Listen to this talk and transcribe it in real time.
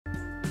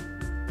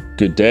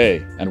Good day,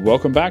 and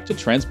welcome back to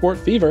Transport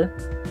Fever,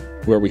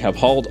 where we have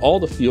hauled all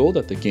the fuel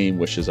that the game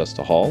wishes us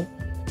to haul,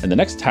 and the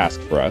next task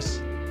for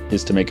us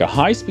is to make a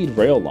high-speed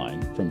rail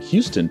line from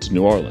Houston to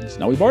New Orleans.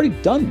 Now, we've already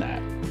done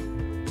that,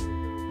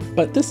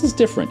 but this is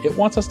different. It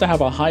wants us to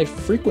have a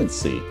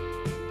high-frequency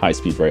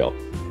high-speed rail.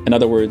 In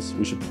other words,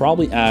 we should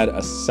probably add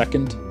a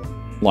second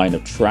line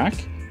of track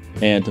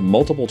and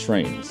multiple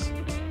trains.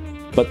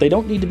 But they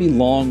don't need to be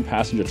long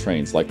passenger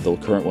trains like the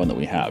current one that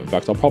we have. In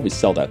fact, I'll probably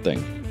sell that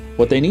thing.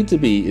 What they need to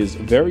be is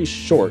very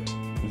short,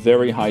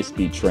 very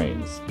high-speed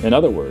trains. In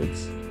other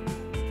words,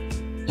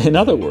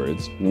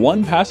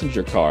 one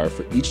passenger car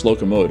for each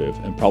locomotive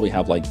and probably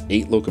have like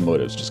 8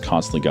 locomotives just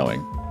constantly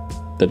going.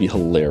 That'd be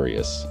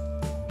hilarious.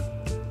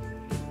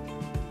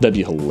 That'd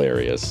be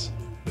hilarious.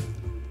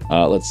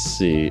 Let's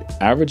see.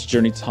 Average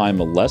journey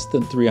time of less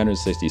than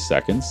 360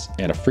 seconds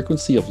and a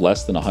frequency of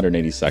less than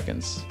 180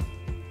 seconds.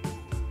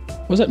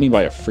 What does that mean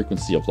by a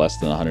frequency of less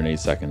than 180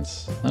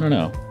 seconds? I don't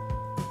know.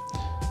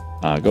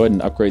 Go ahead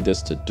and upgrade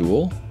this to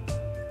dual.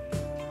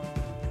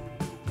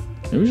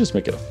 Maybe we just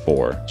make it a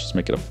 4. Just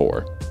make it a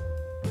 4.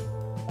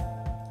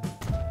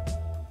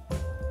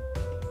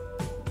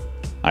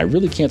 I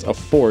really can't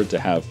afford to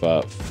have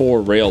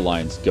 4 rail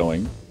lines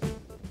going,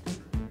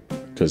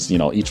 because, you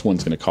know, each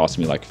one's going to cost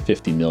me like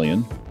 50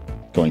 million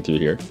going through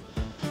here.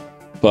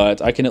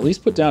 But I can at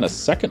least put down a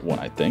second one,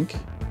 I think.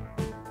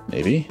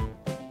 Maybe.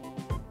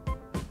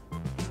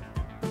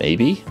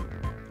 Maybe.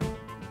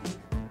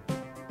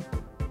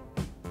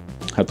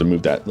 Have to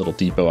move that little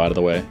depot out of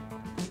the way.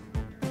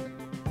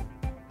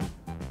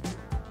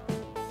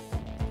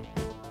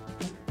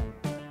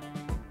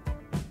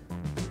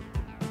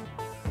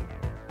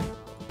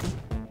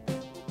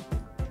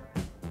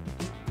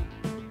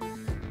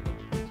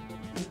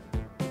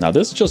 Now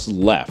this just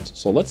left,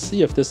 so let's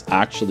see if this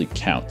actually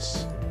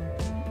counts.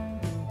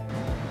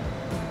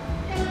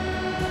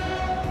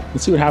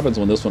 Let's see what happens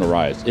when this one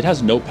arrives. It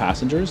has no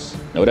passengers.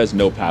 No, it has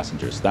no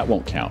passengers. That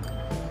won't count.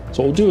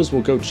 So what we'll do is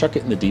we'll go chuck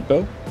it in the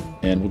depot,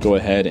 and we'll go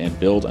ahead and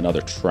build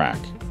another track.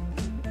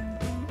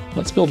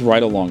 Let's build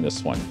right along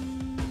this one.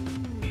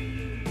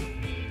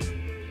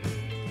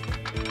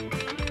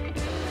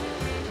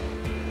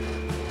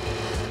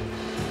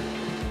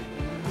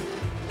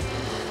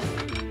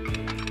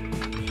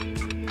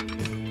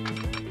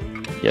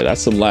 Yeah,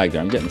 that's some lag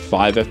there. I'm getting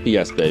 5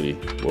 FPS, baby.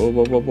 Whoa,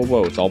 whoa, whoa, whoa,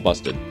 whoa. It's all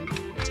busted.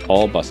 It's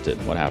all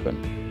busted. What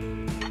happened?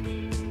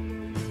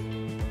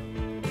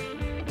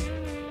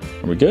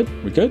 Are we good?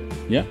 We good?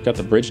 Yeah, got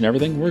the bridge and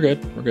everything. We're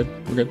good. We're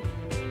good. We're good.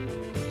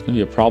 There's going to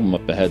be a problem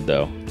up ahead,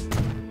 though.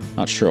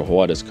 Not sure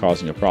what is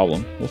causing a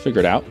problem. We'll figure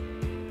it out.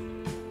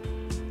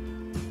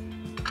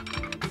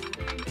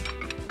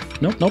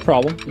 Nope, no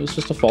problem. It was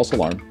just a false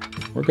alarm.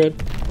 We're good.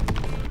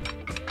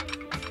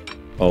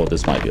 Oh,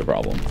 this might be a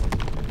problem.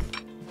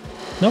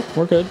 Nope,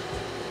 we're good.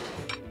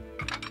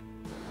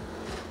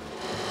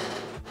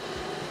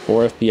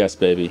 4 FPS,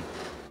 baby.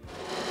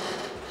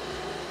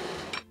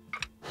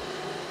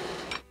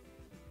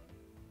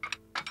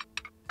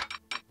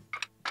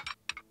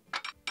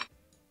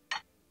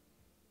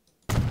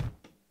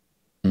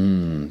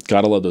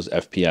 Gotta love those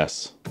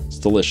FPS. It's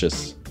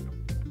delicious.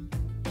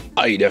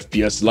 I eat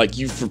FPS like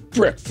you for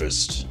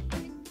breakfast.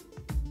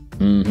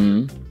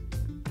 Mm-hmm.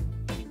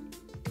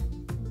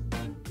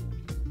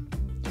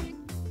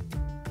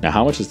 Now,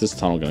 how much is this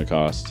tunnel gonna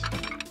cost?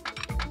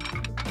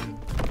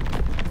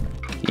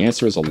 The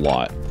answer is a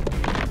lot.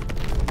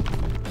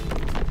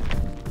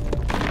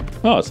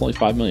 Oh, it's only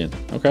 5 million.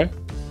 Okay.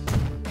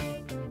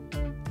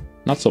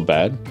 Not so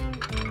bad.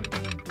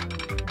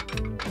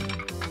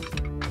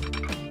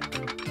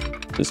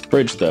 This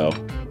bridge, though.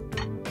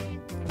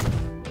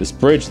 This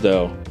bridge,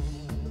 though.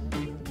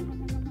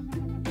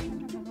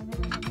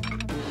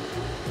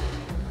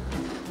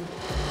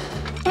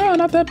 Oh,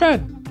 not that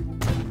bad.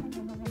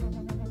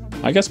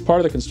 I guess part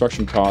of the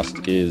construction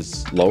cost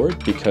is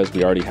lowered because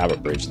we already have a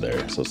bridge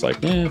there. So it's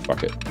like,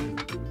 fuck it.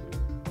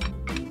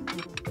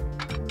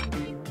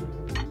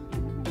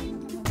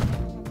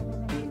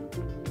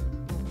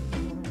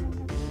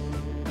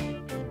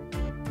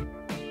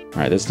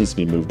 All right, this needs to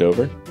be moved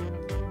over.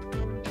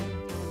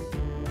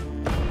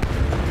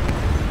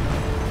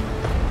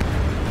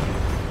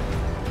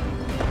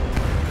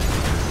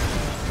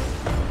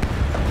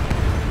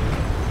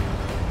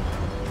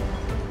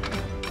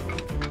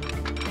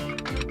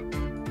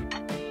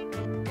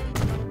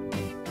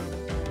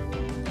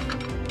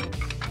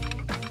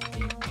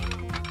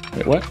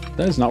 Wait, what?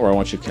 That is not where I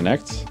want you to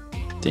connect.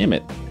 Damn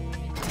it.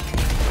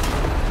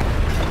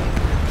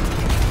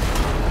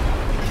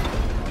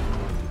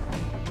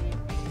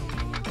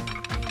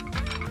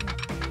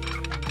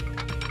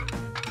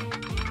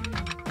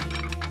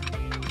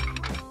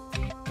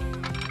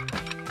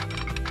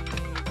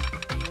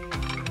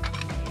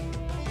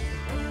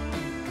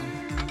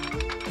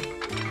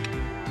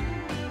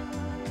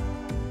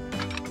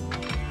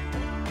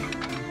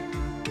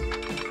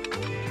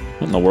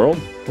 What in the world?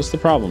 What's the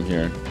problem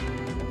here?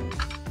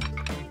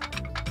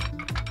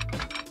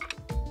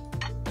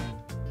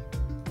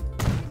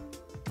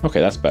 Okay,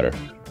 that's better.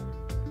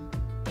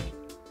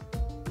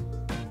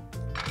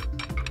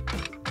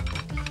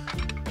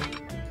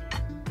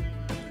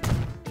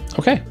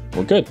 Okay,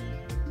 we're good.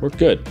 We're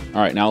good.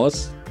 All right, now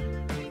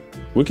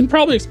we can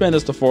probably expand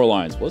this to 4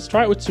 lines, but let's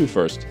try it with 2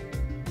 first.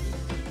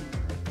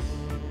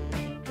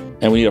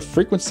 And we need a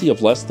frequency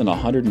of less than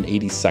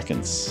 180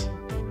 seconds.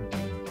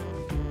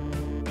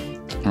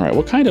 All right,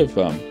 what kind of...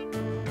 Oh,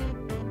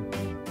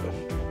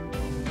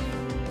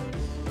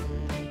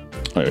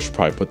 I should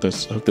probably hook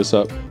this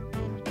up.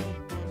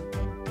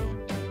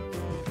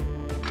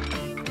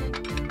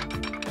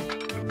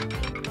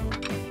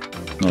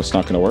 No, it's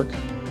not gonna work.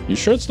 You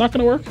sure it's not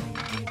gonna work?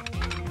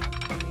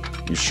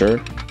 You sure?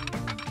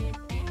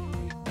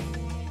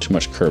 Too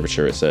much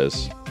curvature, it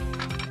says.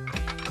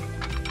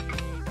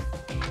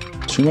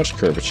 Too much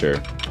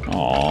curvature.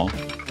 Aw.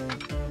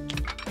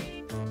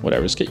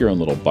 Whatever, just get your own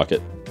little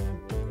bucket.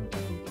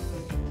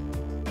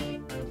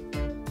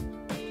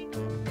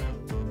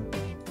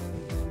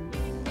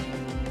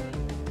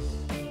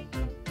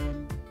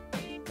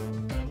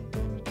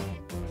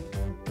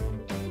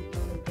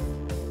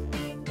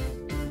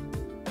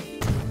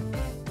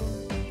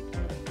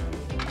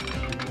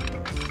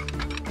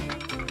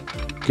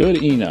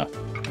 Good enough.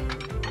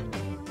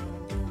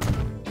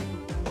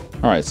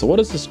 All right, so what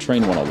does this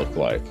train want to look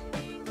like?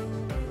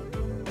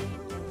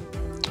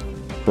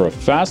 For a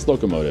fast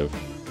locomotive,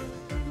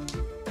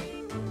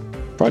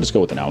 probably just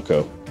go with an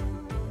Alco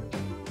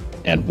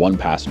and 1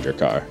 passenger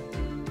car.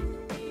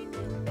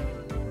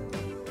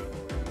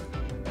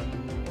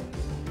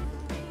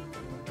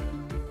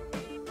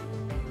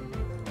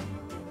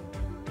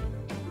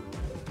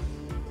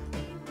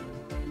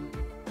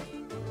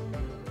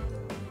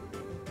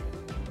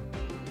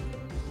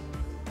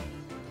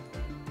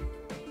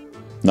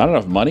 Not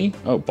enough money?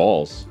 Oh,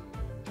 balls.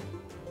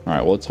 All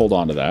right, well, let's hold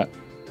on to that.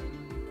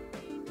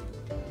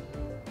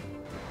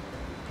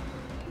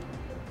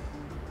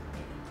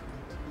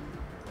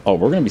 Oh,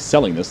 we're going to be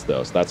selling this,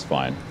 though, so that's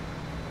fine.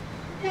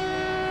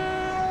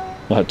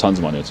 We'll have tons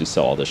of money once we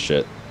sell all this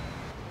shit.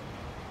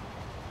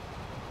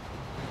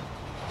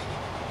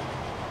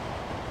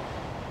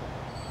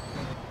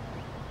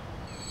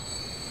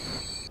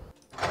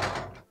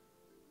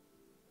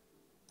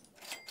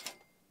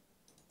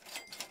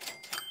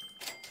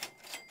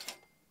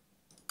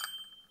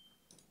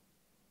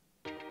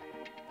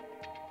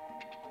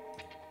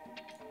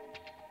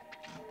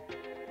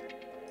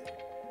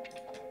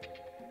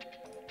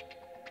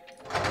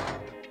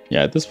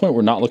 Yeah, at this point,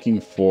 we're not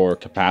looking for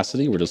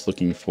capacity. We're just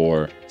looking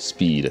for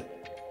speed.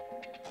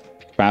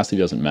 Capacity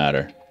doesn't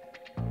matter.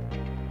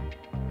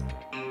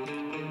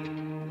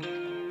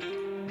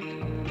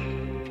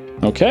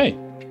 Okay.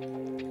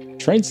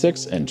 Train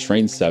 6 and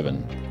Train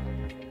 7.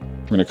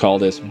 We're going to call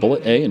this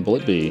Bullet A and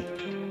Bullet B.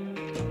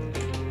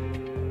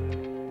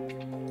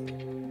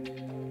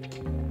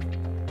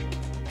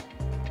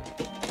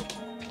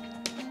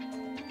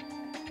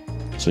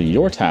 So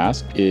your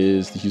task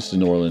is the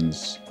Houston-New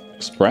Orleans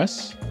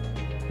Express.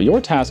 But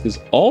your task is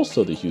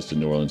also the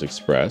Houston-New Orleans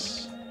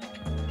Express.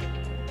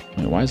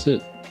 Wait, why is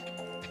it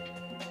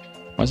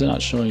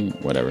not showing?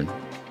 Whatever. And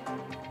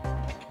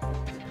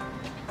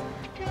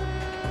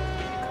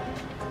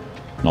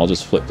I'll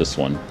just flip this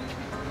one.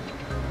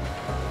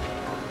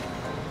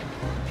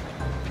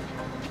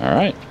 All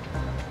right.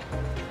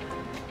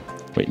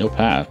 Wait, no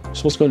path. We're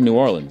supposed to go to New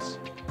Orleans.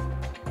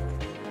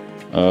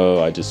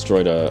 Oh, I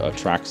destroyed a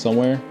track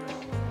somewhere.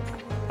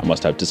 I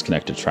must have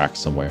disconnected tracks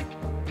somewhere.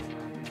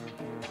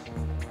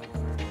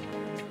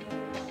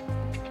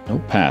 No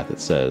path, it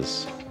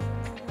says.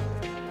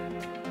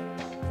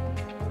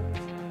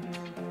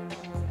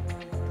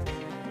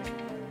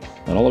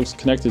 That all looks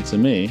connected to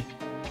me.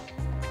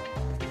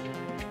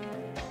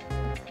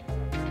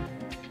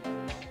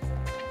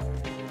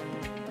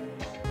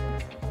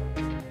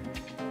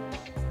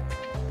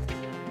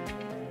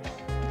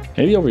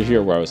 Maybe over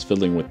here where I was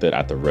fiddling with it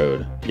at the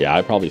road. Yeah,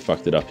 I probably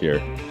fucked it up here.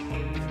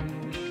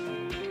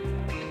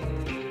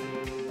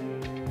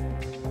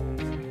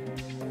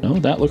 No,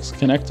 that looks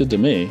connected to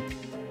me.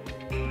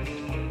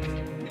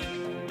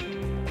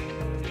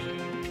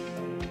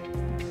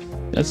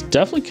 That's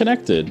definitely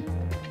connected.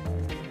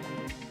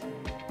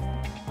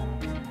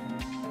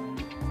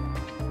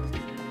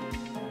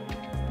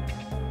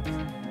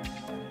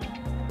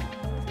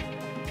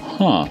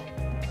 Huh.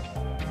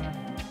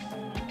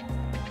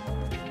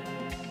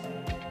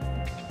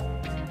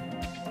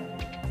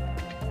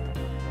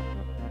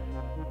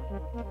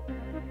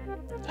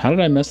 How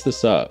did I mess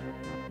this up?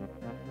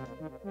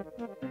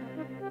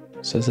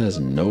 It says it has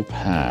no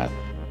path.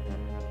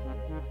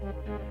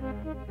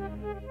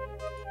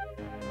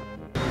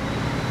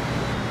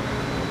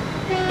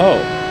 Oh,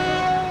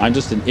 I'm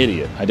just an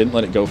idiot. I didn't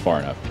let it go far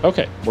enough.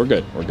 Okay, we're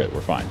good. We're good.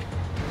 We're fine.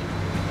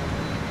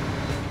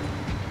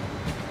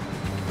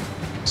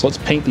 So let's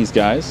paint these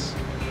guys.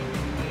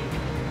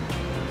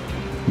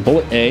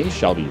 Bullet A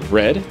shall be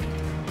red.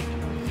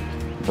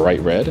 Bright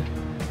red.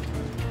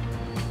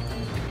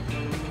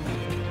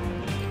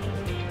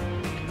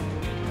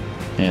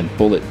 And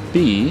bullet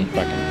B, if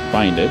I can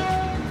find it.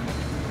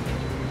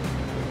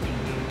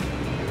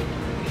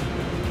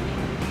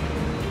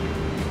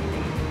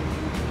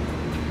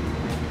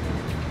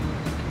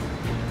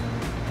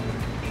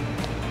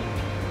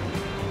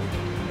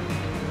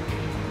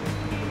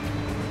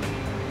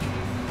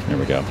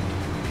 go.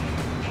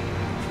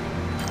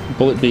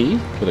 Bullet B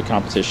for the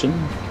competition.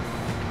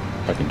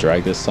 If I can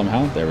drag this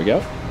somehow. There we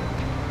go.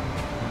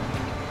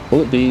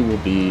 Bullet B will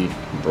be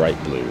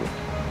bright blue.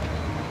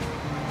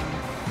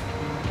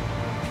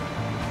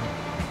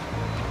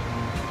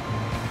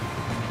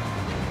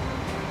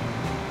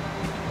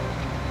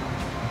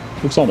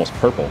 Looks almost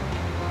purple.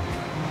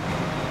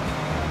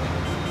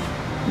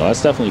 No,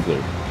 that's definitely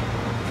blue.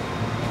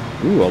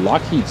 Ooh, a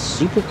Lockheed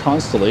Super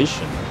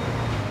Constellation.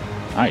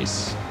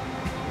 Nice.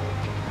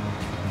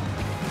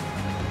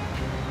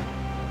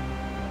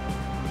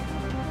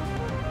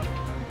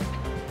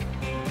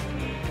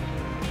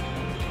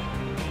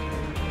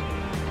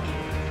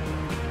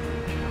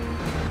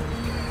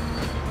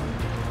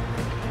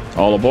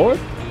 All aboard.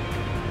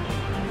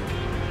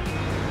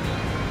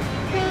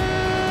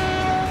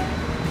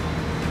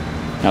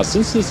 Now,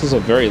 since this is a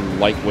very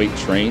lightweight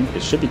train,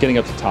 it should be getting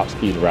up to top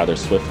speed rather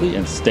swiftly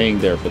and staying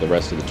there for the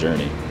rest of the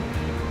journey,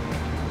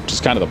 which is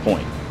kind of the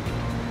point.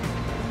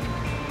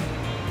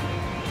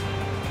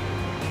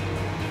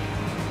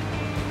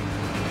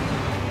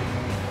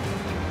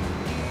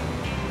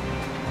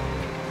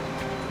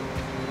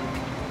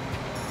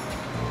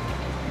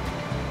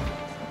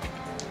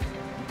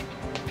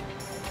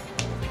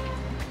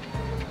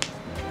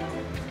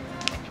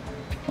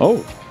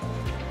 Oh.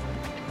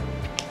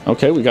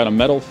 Okay, we got a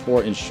medal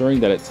for ensuring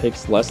that it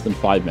takes less than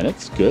 5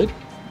 minutes. Good.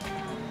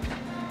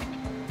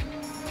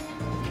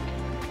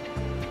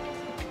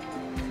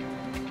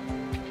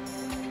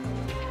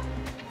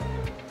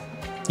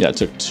 Yeah, it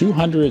took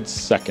 200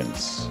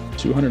 seconds.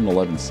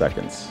 211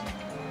 seconds.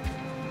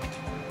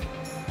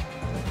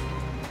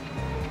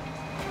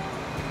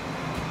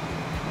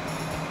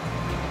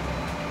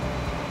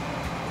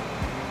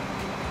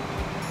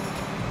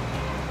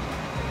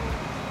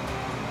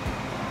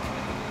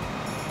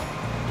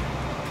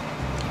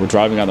 We're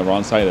driving on the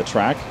wrong side of the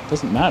track. It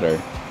doesn't matter.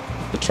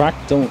 The track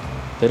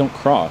they don't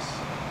cross.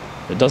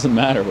 It doesn't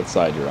matter what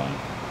side you're on.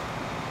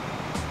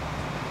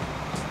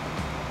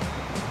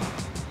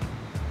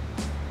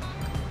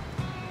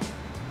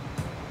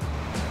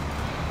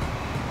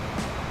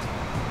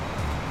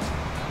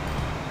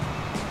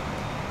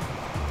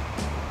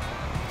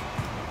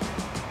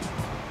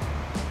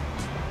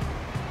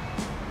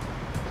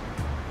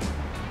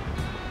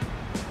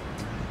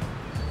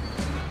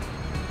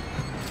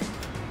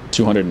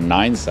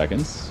 .209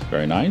 seconds.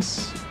 Very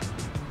nice.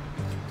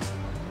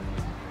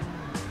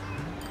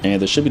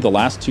 And this should be the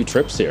last 2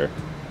 trips here.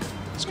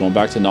 It's going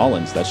back to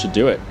Nolans. That should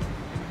do it.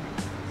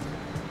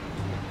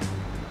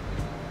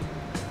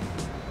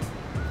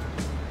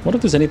 What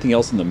if there's anything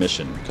else in the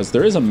mission? Because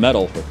there is a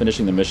medal for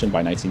finishing the mission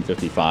by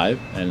 1955,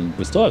 and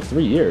we still have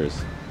 3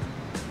 years.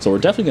 So we're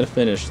definitely going to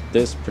finish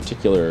this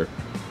particular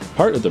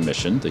part of the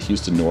mission, the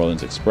Houston-New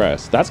Orleans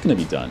Express. That's going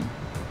to be done.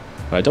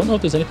 But I don't know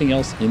if there's anything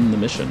else in the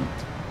mission.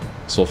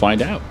 So we'll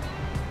find out.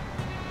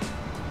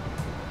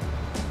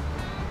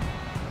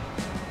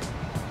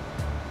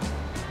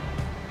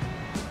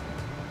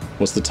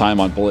 What's the time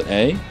on Bullet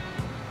A?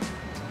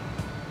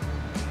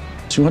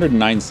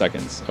 209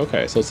 seconds.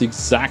 Okay, so it's the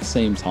exact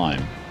same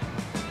time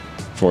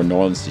for New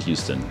Orleans to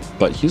Houston.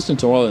 But Houston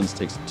to New Orleans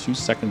takes 2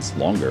 seconds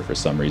longer for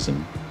some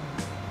reason.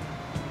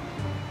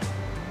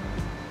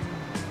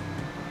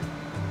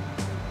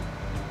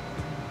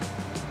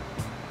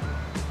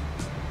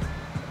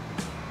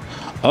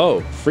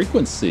 Oh,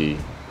 frequency.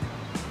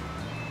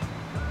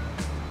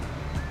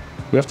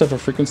 We have to have a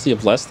frequency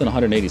of less than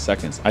 180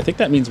 seconds. I think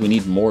that means we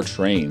need more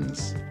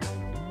trains.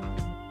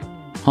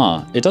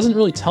 Huh. It doesn't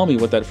really tell me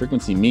what that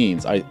frequency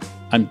means.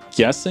 I'm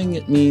guessing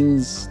it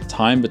means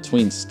time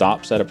between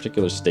stops at a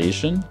particular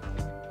station.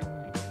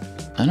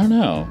 I don't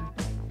know.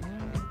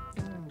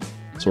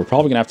 So we're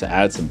probably gonna have to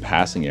add some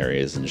passing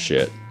areas and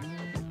shit.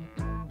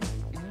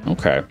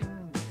 Okay.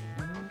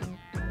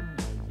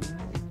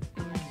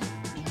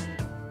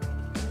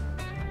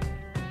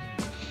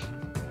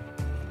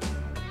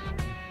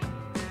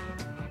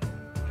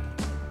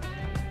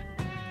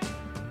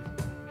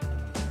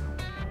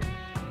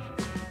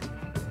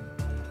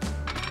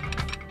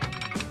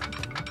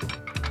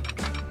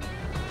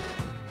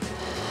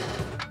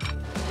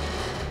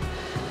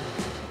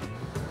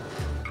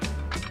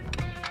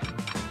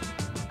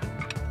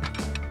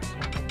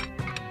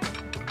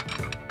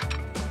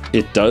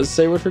 It does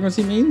say what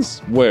frequency means?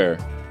 Where?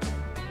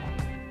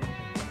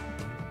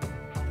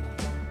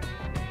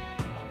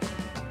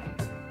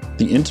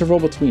 The interval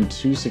between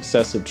 2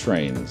 successive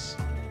trains.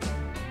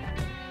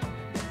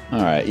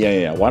 Alright,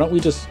 yeah. Why don't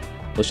we let's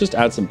just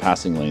add some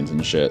passing lanes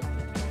and shit.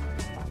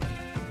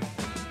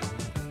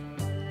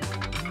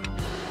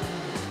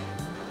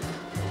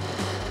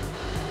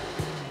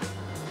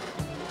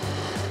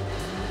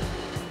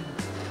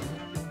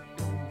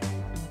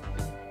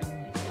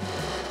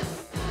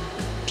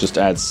 Just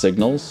add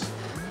signals.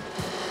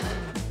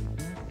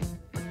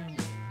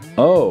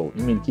 Oh,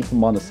 you mean keep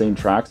them on the same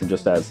tracks and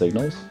just add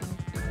signals?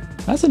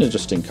 That's an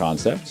interesting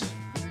concept.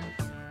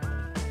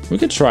 We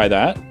could try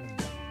that.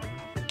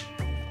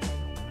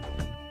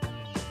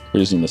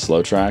 We're using the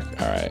slow track.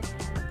 All right.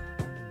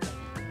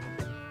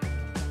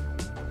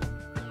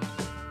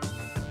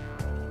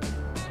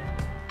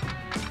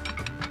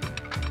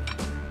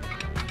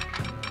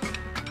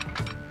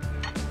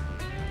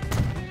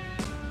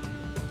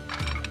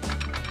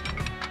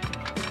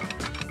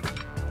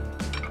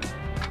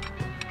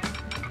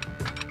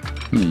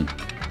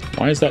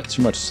 Why is that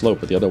too much slope,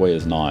 but the other way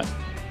is not?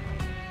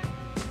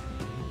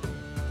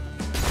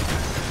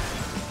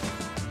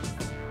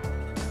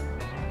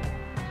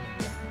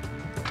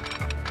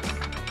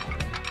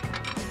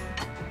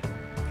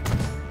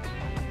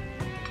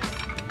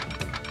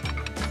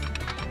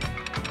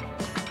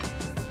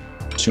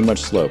 Too much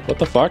slope. What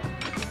the fuck?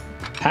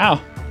 How?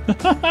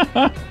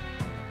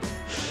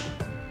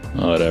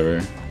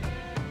 Whatever.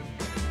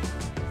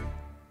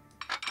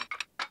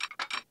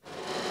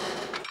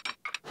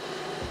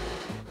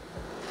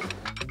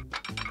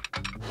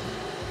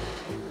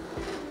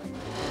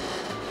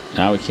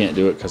 Now we can't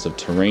do it because of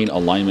terrain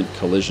alignment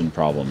collision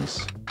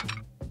problems.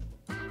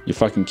 You're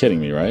fucking kidding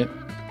me, right?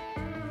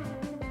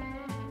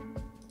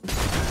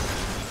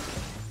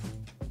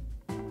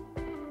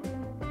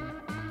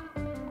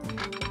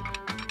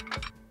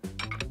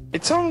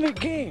 It's only a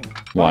game.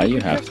 Why you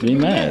have to be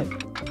mad?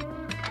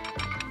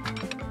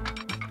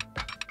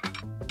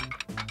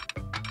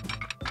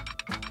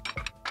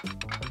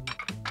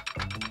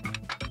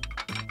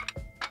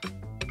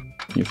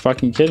 You're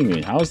fucking kidding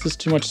me. How is this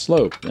too much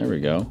slope? There we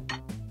go.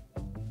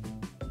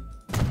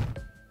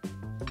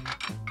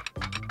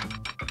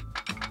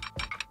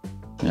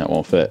 That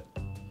won't fit.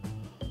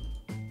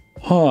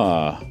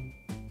 Huh.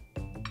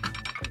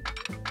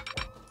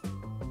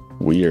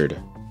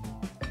 Weird.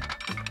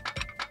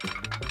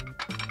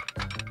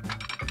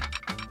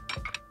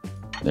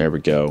 There we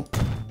go.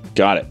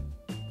 Got it.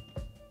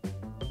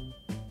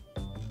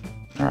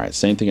 All right,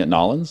 same thing at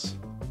Nollins.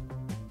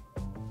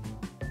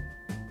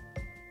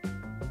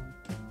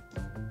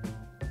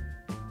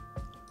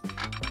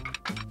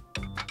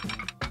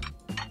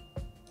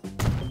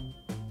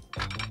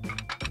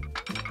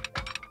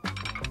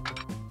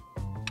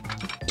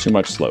 Too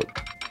much slope.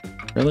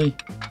 Really?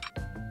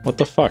 What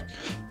the fuck?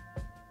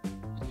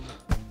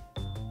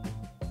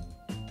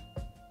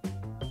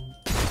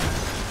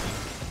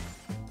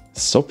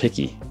 So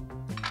picky.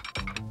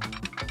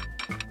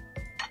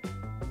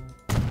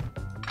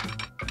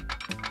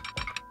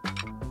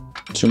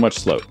 Too much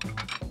slope.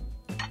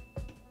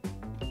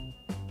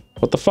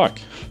 What the fuck?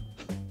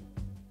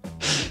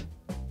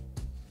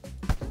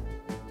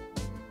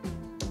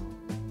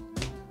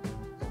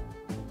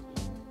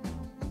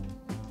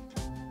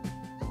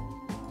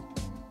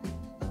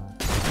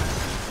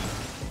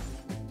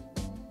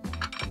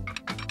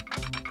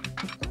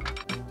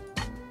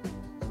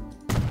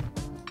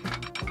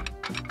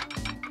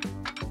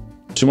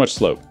 Too much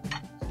slope.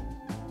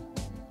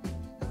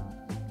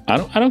 I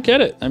don't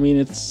get it. I mean,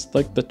 it's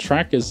like the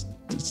track is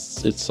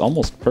it's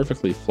almost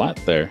perfectly flat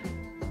there.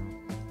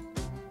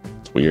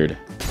 It's weird.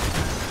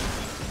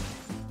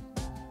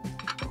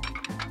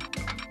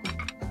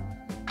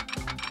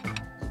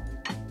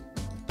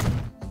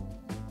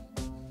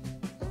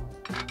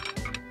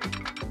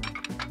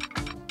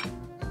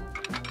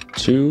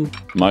 Too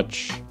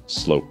much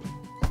slope.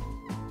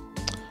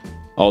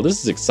 Oh,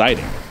 this is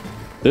exciting.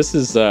 This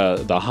is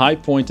the high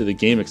point of the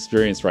game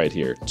experience right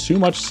here. Too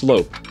much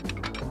slope.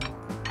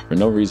 For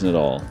no reason at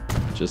all.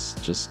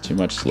 Just too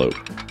much slope.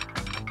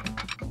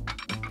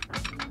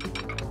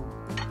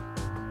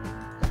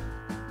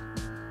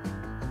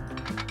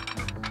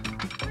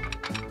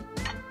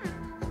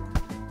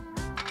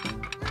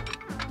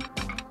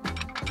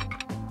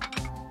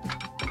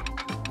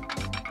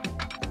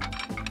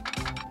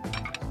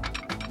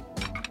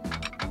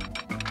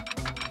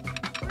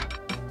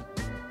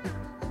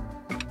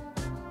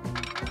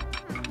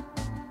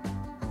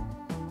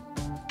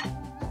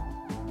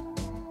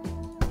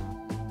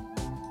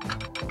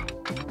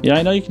 Yeah,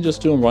 I know you can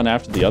just do them one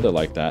after the other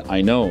like that.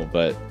 I know,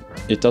 but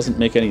it doesn't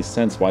make any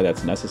sense why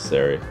that's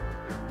necessary.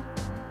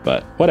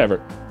 But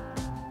whatever.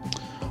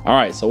 All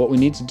right, so what we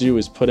need to do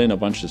is put in a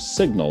bunch of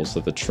signals so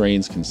that the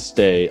trains can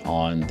stay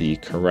on the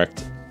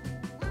correct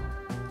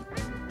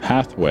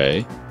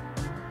pathway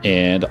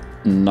and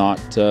not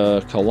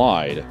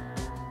collide.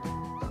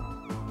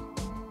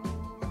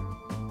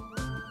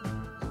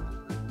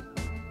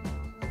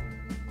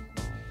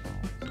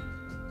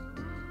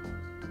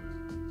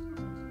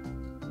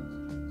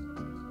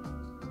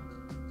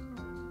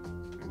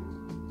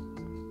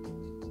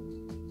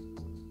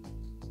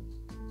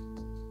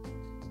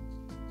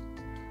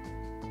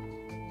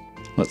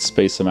 Let's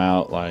space them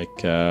out like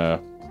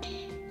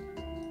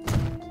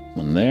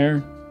one there,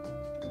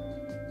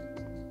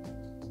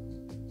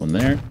 one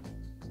there.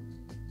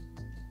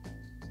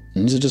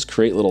 And these are just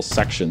create little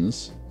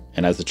sections,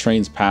 and as the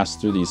trains pass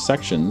through these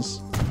sections,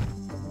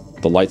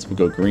 the lights will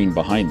go green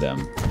behind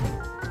them.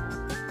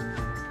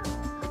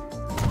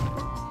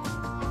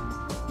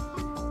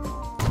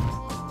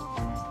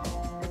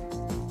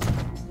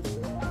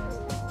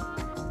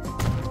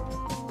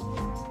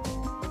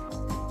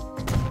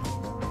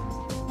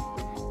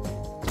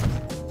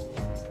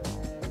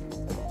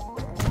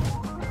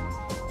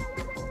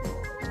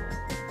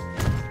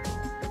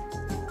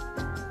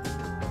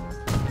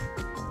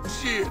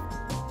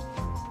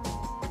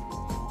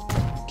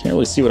 Can't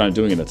really see what I'm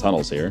doing in the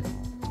tunnels here.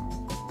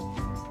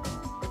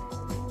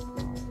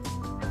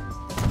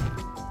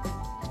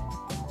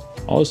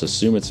 I'll just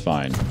assume it's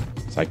fine,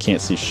 because I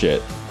can't see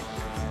shit.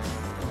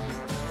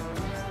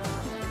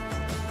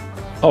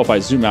 Oh, if I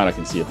zoom out, I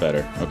can see it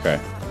better. Okay.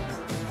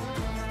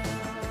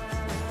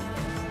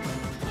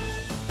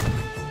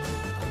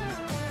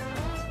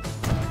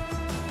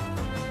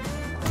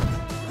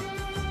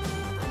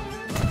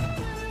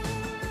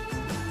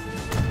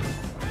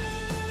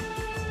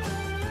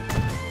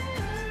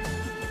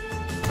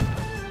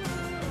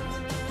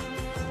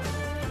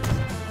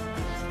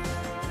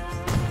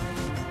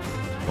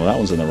 Well, that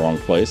one's in the wrong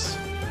place.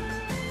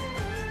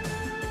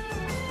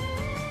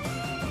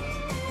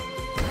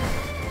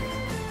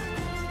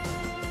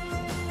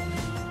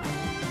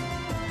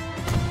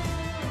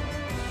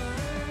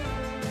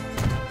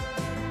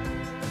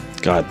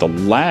 God, the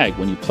lag,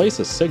 when you place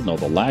a signal,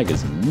 the lag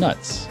is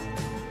nuts.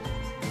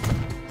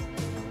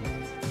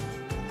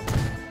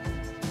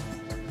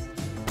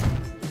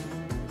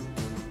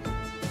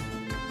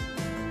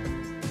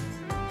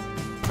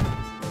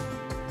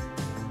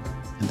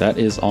 And that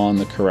is on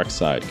the correct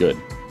side. Good.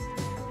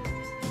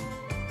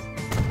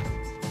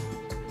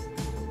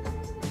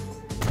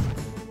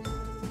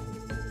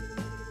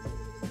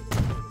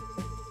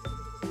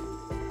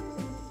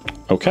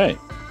 Okay.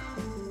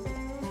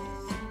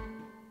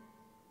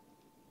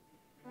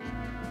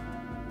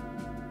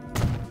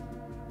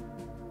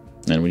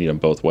 And we need them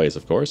both ways,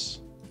 of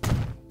course.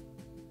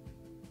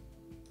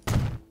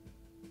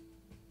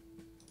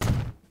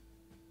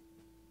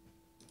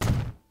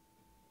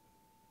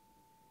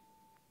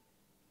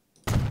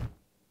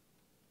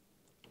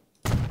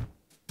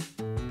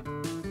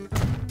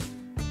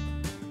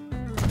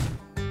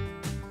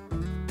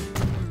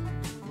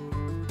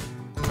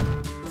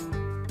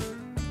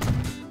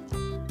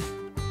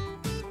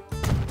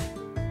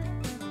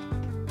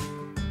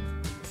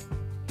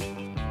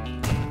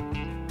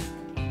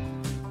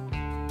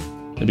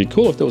 It'd be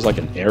cool if there was like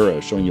an arrow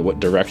showing you what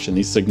direction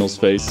these signals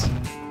face.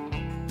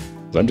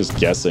 I'm just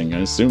guessing. I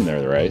assume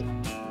they're right.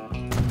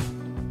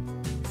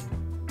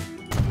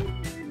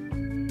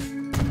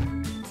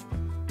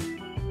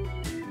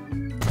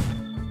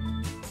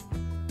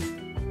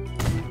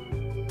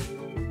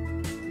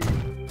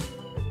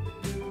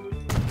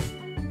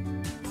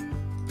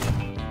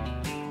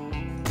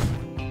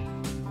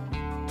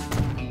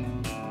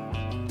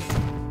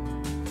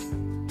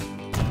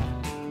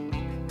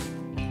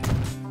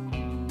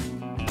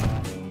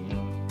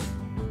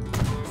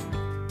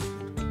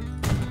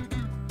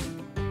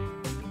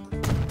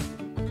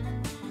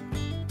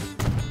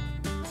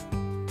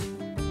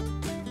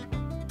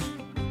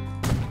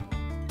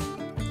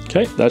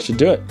 Okay, that should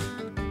do it.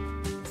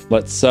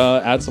 Let's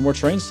add some more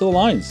trains to the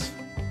lines.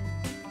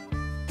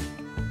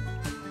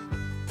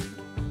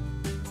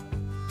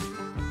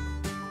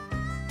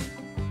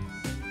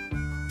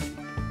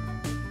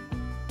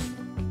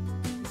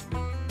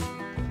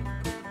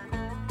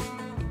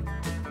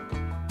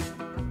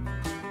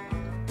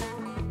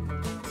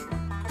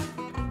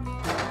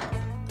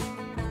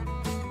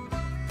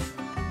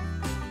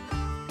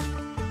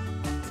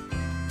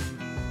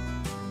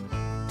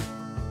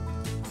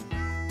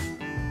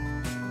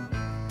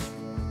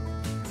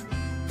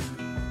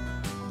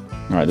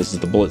 All right, this is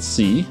the bullet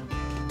C.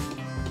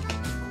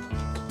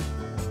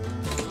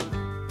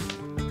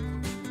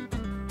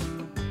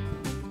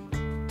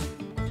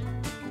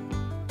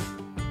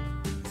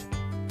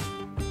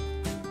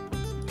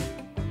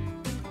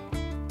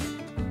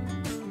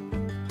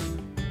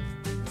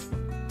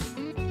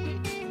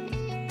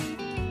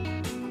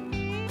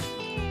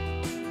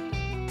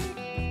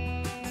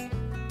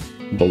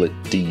 Bullet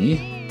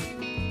D.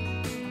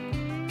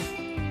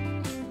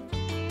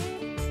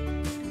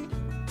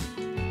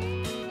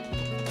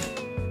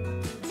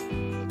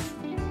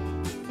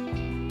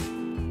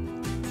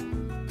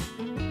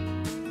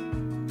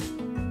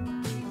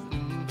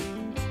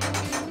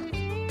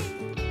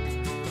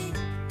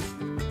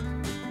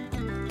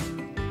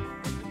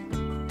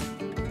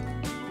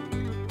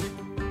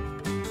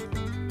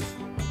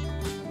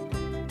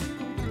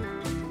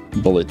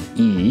 Bullet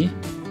E,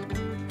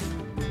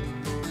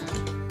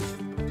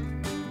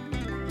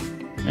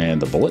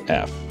 and the bullet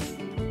F.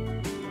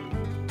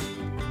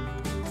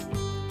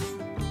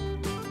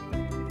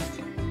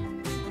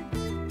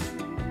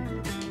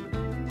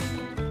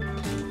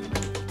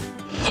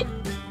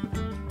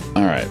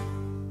 All right.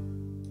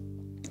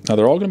 Now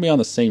they're all going to be on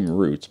the same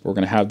route, but we're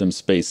going to have them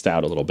spaced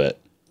out a little bit.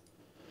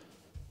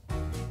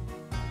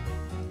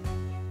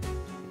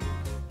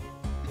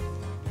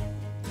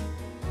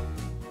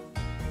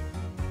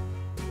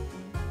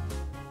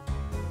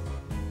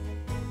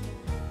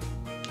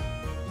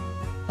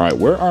 All right,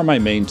 where are my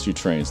main two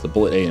trains, the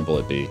bullet A and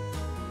bullet B?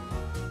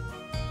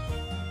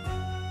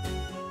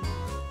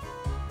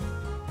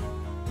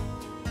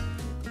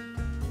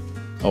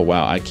 Oh,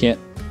 wow, I can't...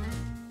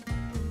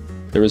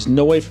 There is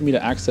no way for me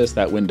to access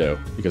that window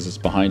because it's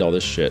behind all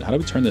this shit. How do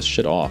we turn this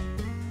shit off?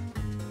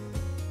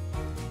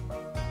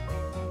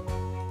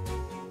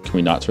 Can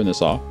we not turn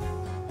this off?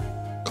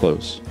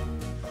 Close.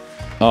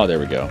 Oh, there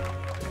we go.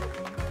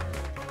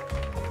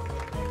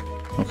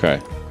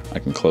 Okay, I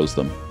can close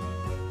them.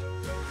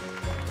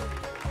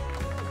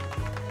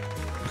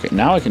 Okay,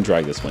 now I can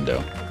drag this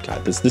window.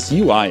 God, this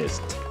UI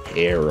is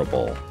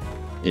terrible.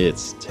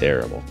 It's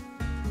terrible.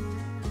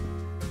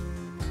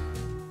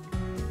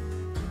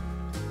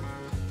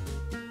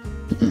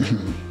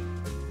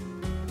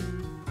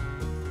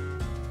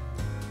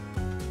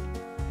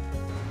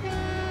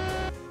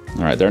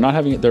 All right, they're not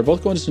having it. They're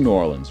both going to New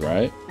Orleans,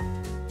 right?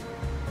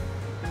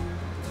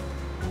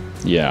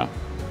 Yeah.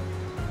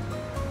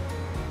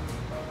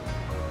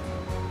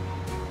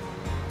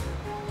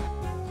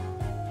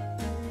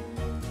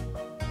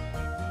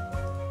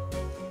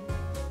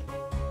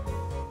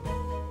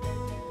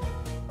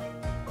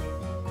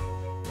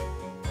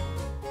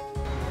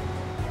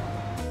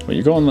 Well,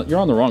 you're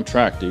on the wrong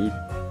track, dude.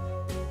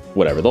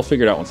 Whatever, they'll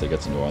figure it out once they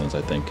get to New Orleans,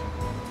 I think.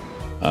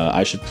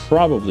 I should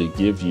probably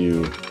give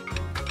you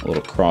a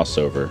little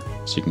crossover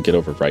so you can get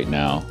over right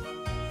now.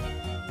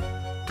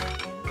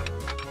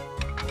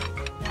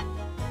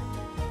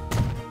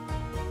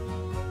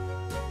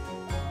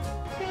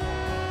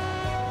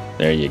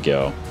 There you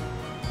go.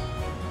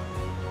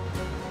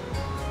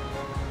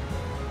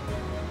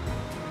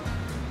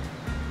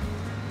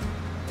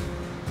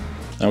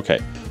 Okay,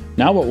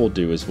 now what we'll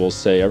do is we'll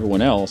say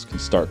everyone else can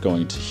start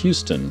going to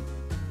Houston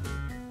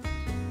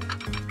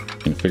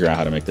and figure out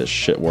how to make this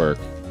shit work.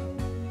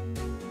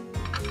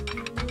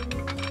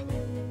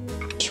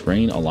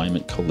 Terrain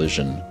alignment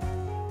collision.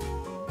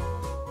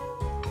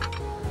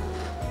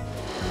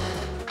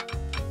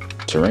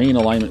 Terrain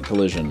alignment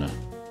collision.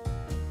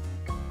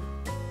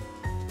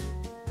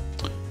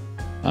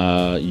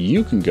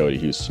 You can go to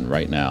Houston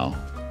right now.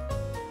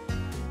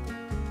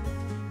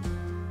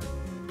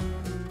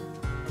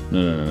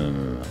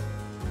 No.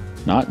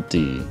 Not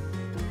D.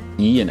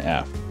 E and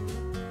F.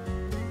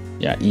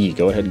 Yeah, E.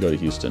 Go ahead and go to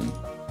Houston.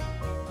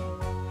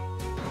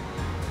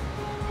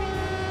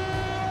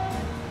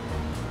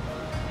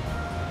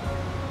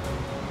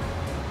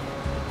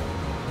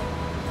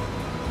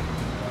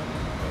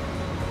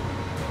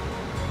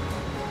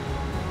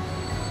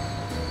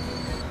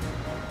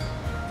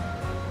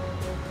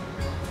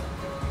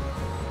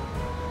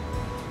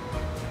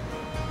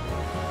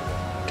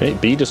 Okay,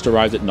 B just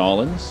arrived at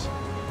Nolans.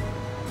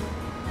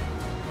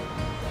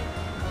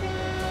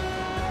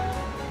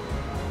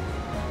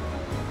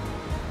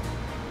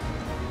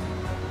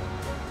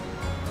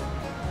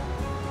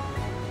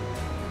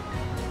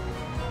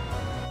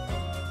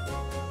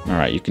 All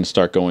right, you can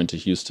start going to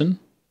Houston.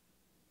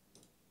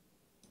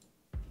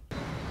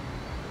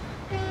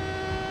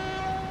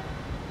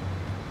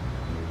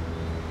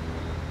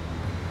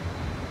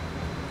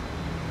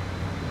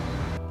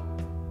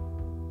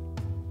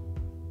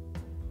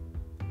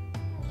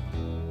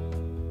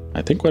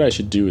 I think what I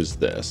should do is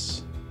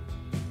this.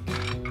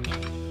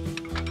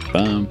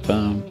 Bum,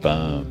 bum,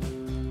 bum.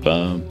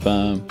 Bum,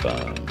 bum,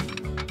 bum.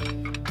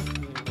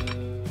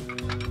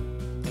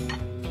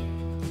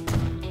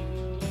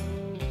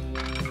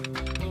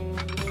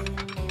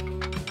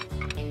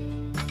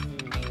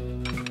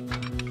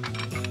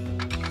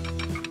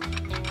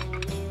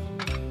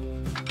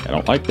 I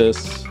don't like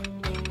this.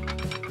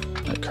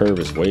 That curve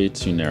is way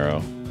too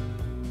narrow.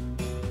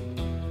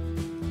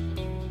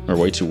 Or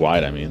way too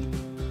wide, I mean.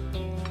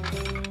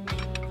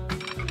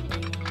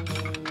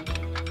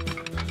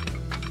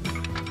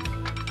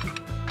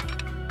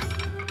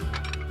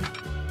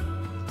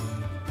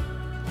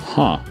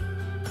 Huh.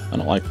 I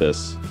don't like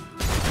this.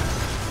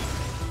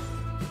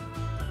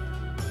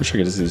 Wish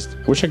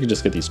I could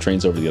just get these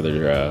trains over the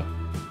other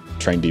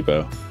train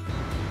depot.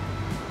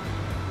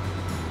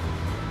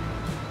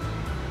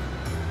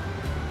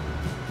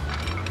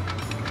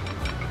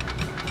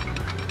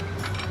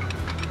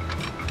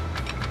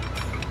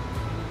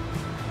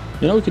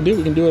 You know what we can do?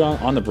 We can do it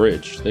on the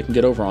bridge. They can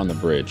get over on the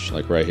bridge,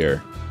 like right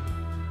here.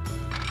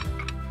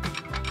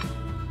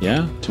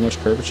 Yeah? Too much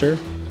curvature?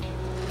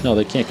 No,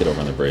 they can't get over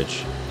on the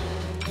bridge.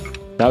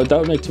 That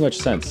would make too much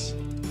sense.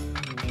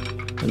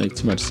 That would make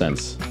too much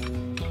sense.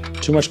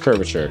 Too much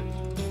curvature.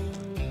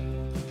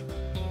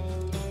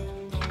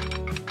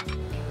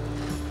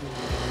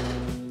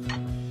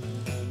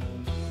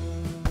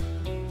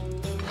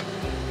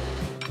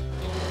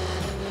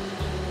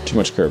 Too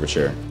much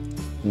curvature.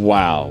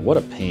 Wow, what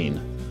a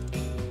pain.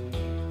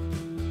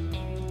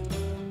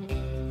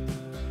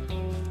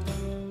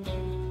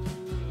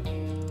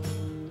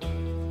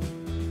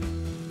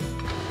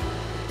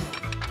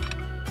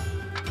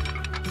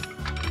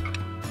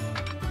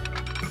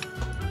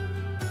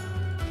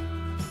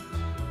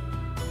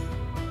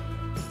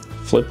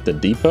 Flip the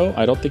depot?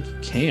 I don't think you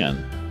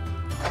can.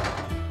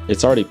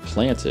 It's already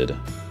planted.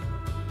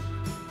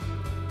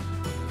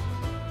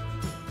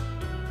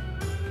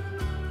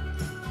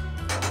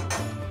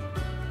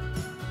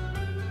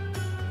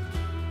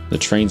 The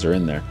trains are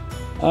in there.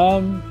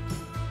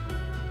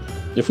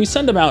 If we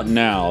send them out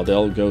now,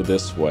 they'll go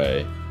this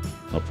way.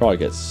 They'll probably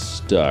get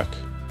stuck.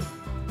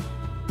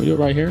 We do it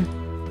right here?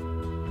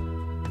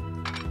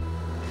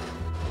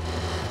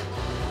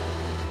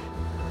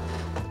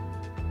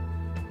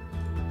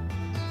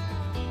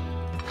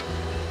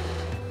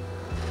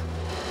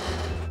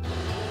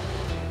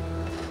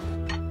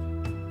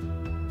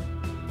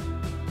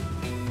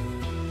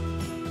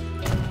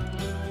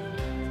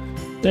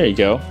 There you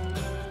go.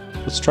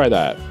 Let's try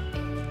that.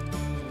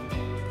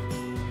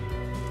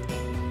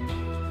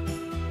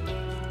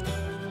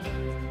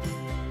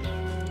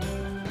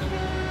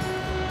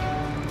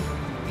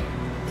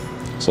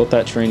 So let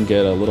that train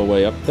get a little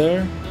way up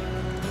there.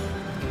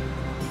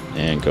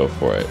 And go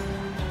for it.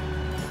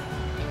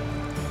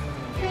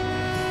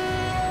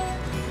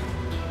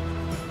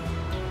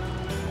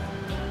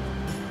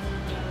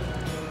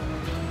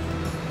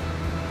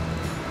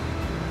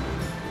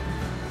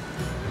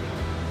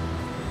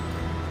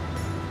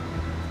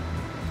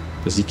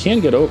 Because he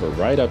can get over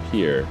right up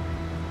here.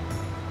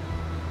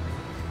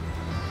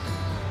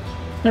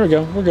 There we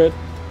go. We're good.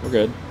 We're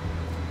good.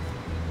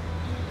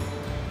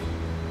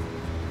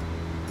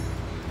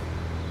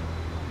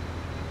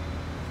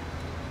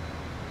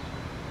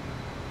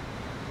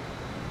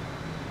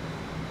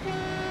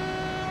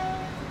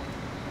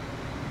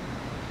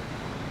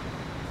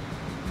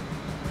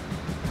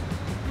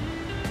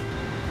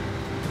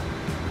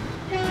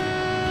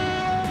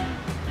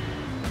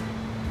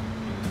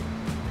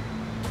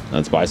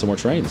 Let's buy some more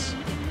trains.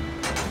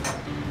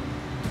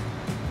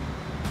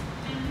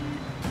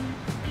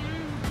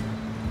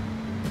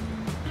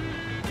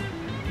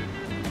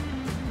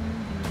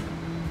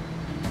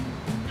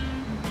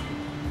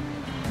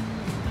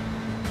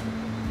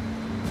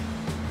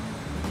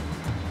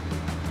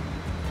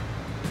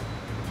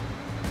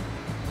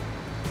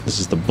 This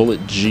is the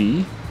Bullet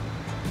G.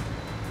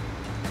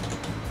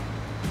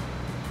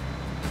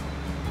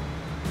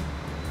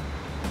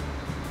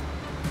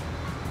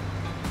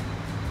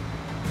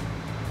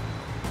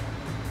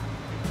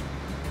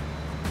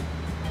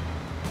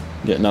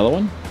 Get another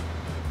one.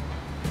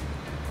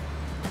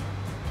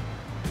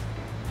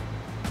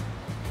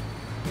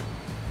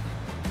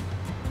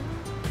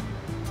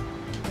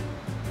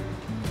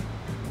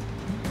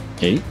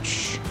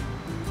 H.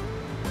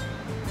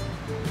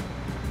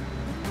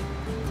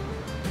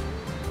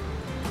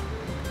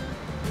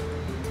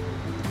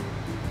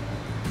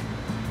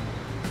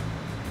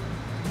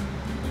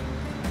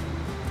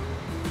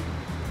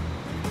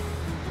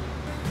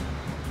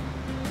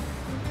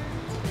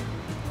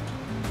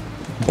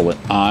 Bullet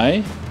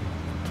I.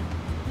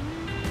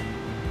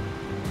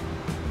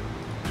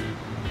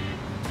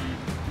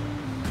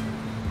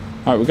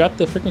 All right, we got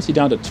the frequency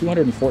down to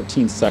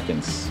 214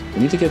 seconds.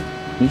 We need to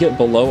get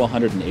below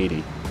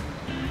 180.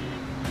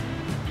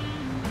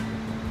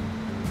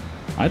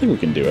 I think we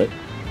can do it.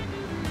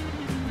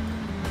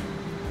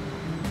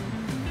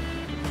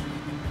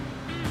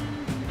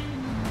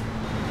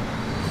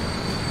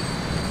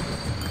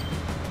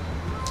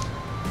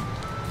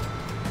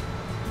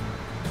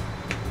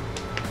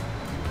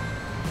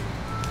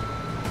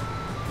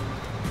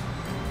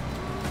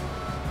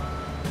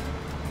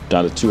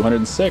 Down to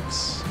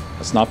 206.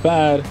 That's not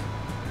bad.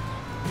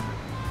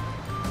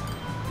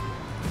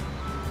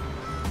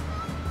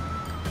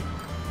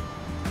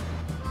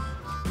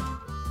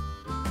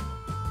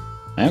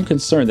 I am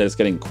concerned that it's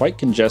getting quite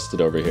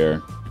congested over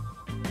here.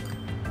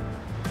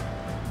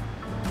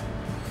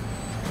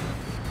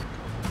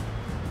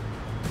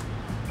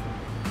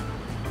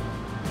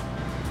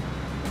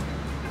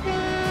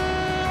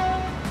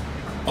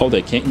 Oh,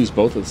 they can't use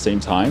both at the same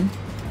time?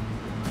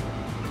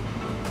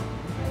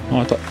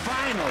 Oh, I thought...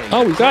 Finally,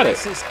 oh, we got it.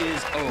 Is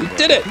over. We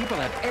did it. People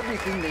have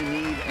everything they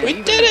need, and We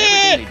even did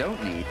everything it. they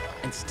don't need,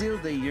 and still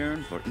they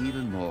yearn for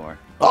even more.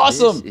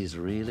 Awesome. This is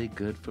really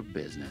good for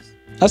business.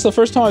 That's the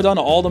first time I've done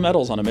all the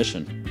medals on a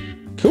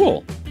mission.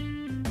 Cool.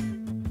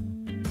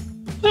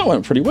 That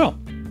went pretty well.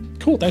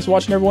 Cool. Thanks for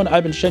watching, everyone.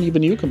 I've been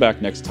shenryyr. Come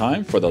back next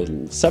time for the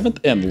 7th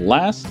and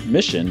last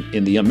mission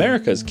in the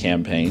Americas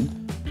campaign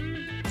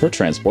for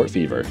Transport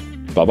Fever.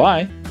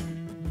 Bye-bye.